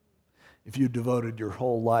 If you devoted your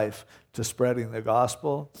whole life to spreading the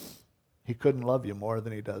gospel, he couldn't love you more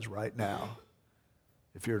than he does right now.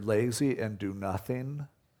 If you're lazy and do nothing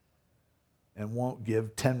and won't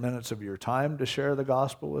give 10 minutes of your time to share the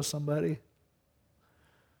gospel with somebody,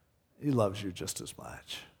 he loves you just as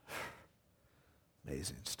much.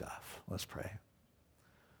 Amazing stuff. Let's pray.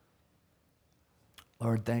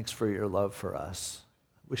 Lord, thanks for your love for us.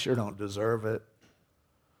 We sure don't deserve it.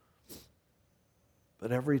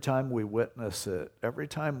 But every time we witness it, every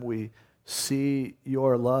time we see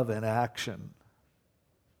your love in action,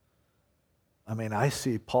 I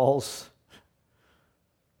see Paul's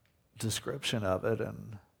description of it,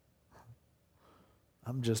 and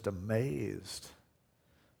I'm just amazed.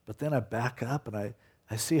 But then I back up and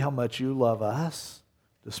I see how much you love us,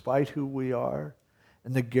 despite who we are,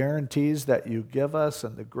 and the guarantees that you give us,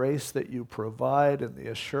 and the grace that you provide, and the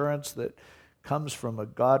assurance that comes from a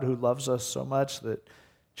God who loves us so much that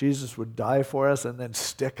Jesus would die for us and then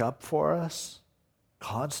stick up for us.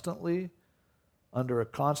 constantly under a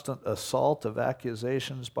constant assault of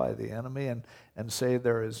accusations by the enemy and say,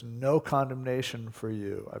 there is no condemnation for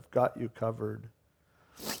you. I've got you covered.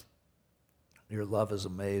 Your love is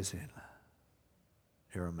amazing.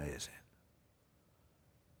 You're amazing.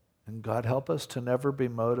 And God, help us to never be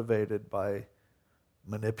motivated by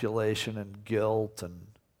manipulation and guilt and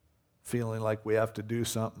feeling like we have to do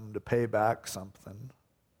something to pay back something.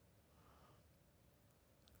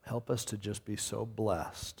 Help us to just be so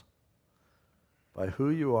blessed by who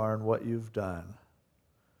you are and what you've done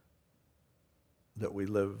that we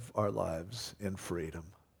live our lives in freedom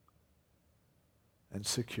and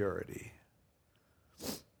security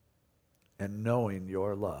and knowing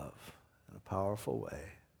your love in a powerful way.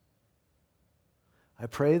 I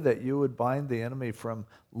pray that you would bind the enemy from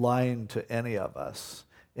lying to any of us.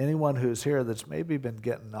 Anyone who's here that's maybe been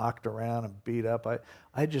getting knocked around and beat up,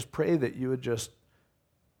 I just pray that you would just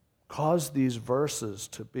cause these verses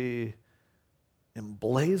to be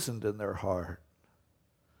emblazoned in their heart.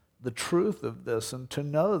 The truth of this, and to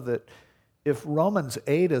know that if Romans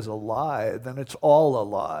 8 is a lie, then it's all a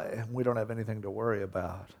lie, and we don't have anything to worry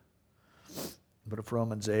about. But if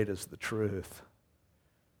Romans 8 is the truth,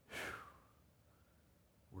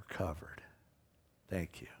 we're covered.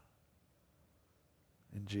 Thank you.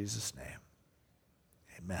 In Jesus' name,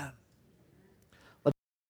 amen.